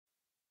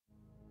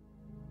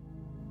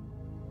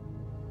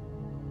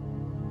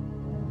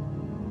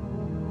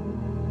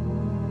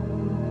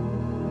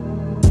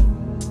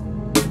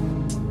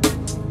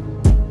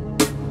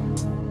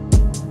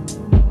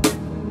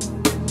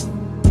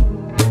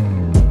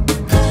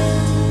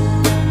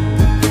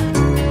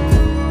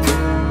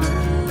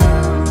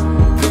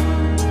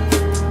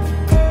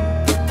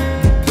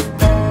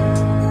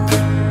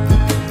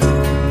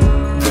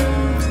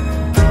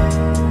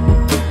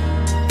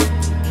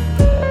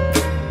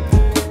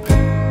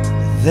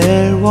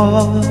There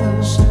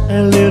was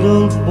a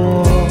little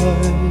boy,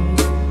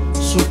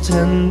 so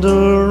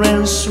tender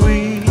and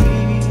sweet.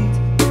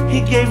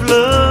 He gave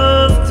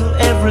love to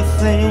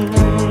everything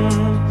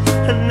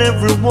and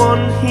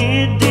everyone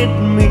he did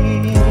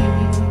meet.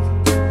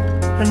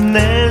 And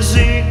as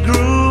he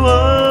grew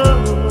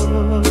up,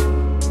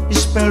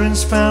 his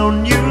parents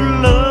found new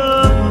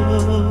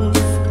love,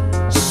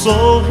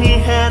 so he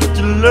had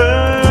to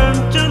learn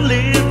to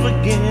live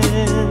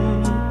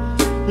again,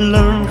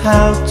 learn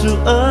how to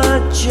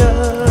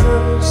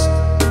adjust.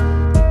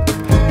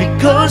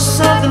 Because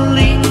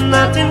suddenly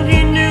nothing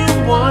he knew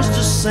was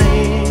the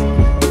same.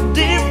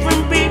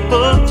 Different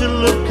people to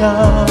look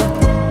up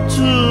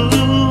to,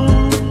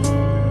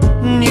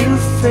 new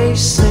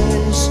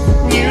faces,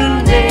 new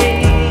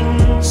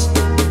names.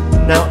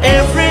 Now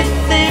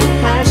everything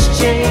has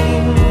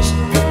changed.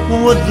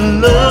 Would the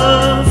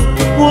love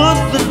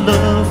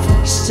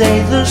stay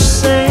the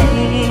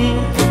same?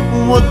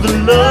 Would the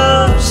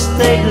love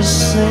stay the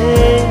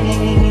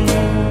same?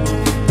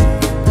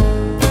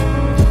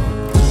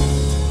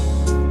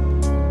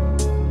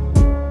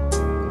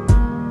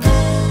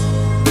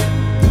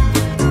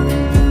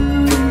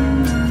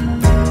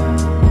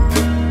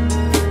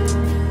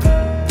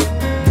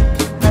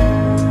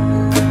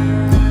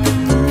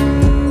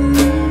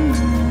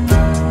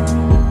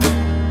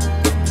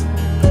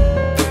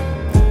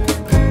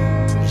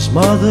 His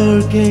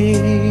mother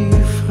gave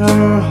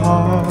her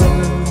heart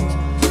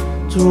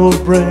to a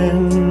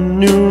brand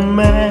new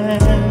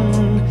man,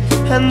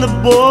 and the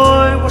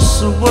boy was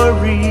so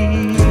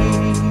worried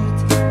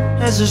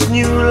as his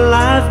new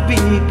life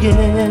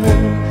began.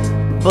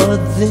 But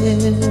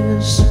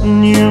this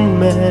new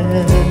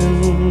man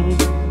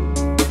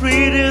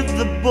treated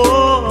the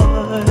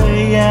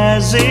boy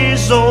as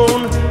his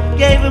own,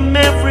 gave him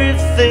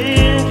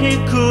everything he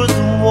could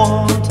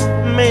want,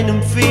 made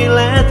him feel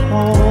at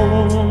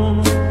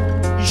home.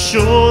 He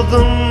showed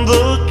them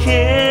the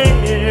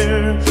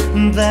care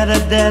that a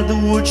dad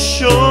would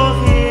show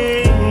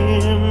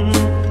him,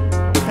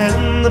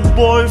 and the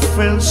boy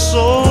felt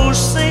so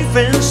safe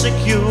and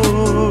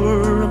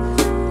secure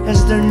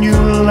as their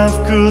new life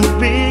could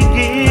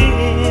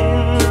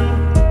begin.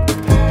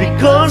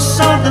 Because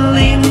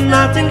suddenly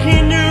nothing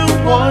he knew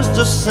was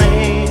the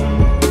same.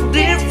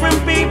 Different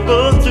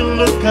people to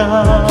look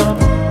up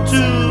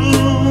to,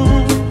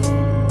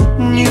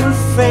 new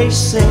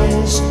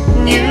faces,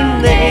 new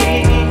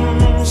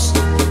names.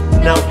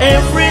 Now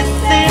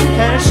everything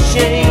has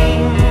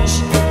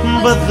changed,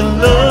 but the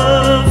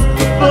love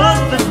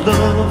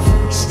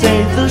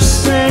stayed the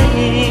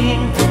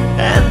same.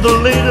 And the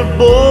little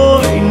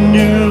boy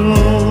knew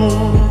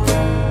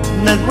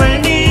that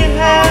when he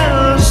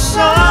had a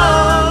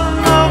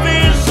son of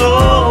his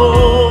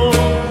own,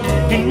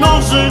 he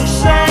knows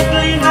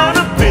exactly how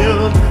to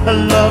build a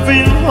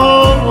loving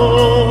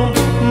home.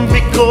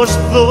 Because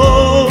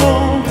though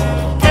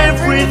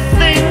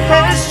everything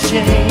has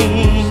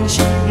changed,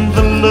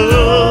 the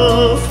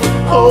love,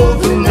 oh,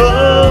 the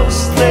love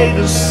stayed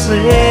the same.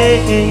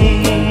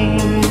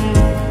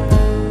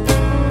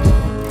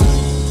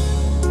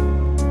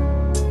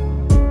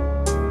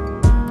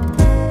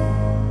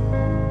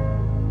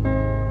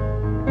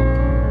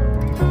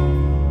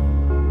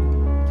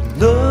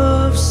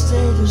 Love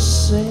stayed the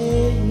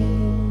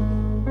same.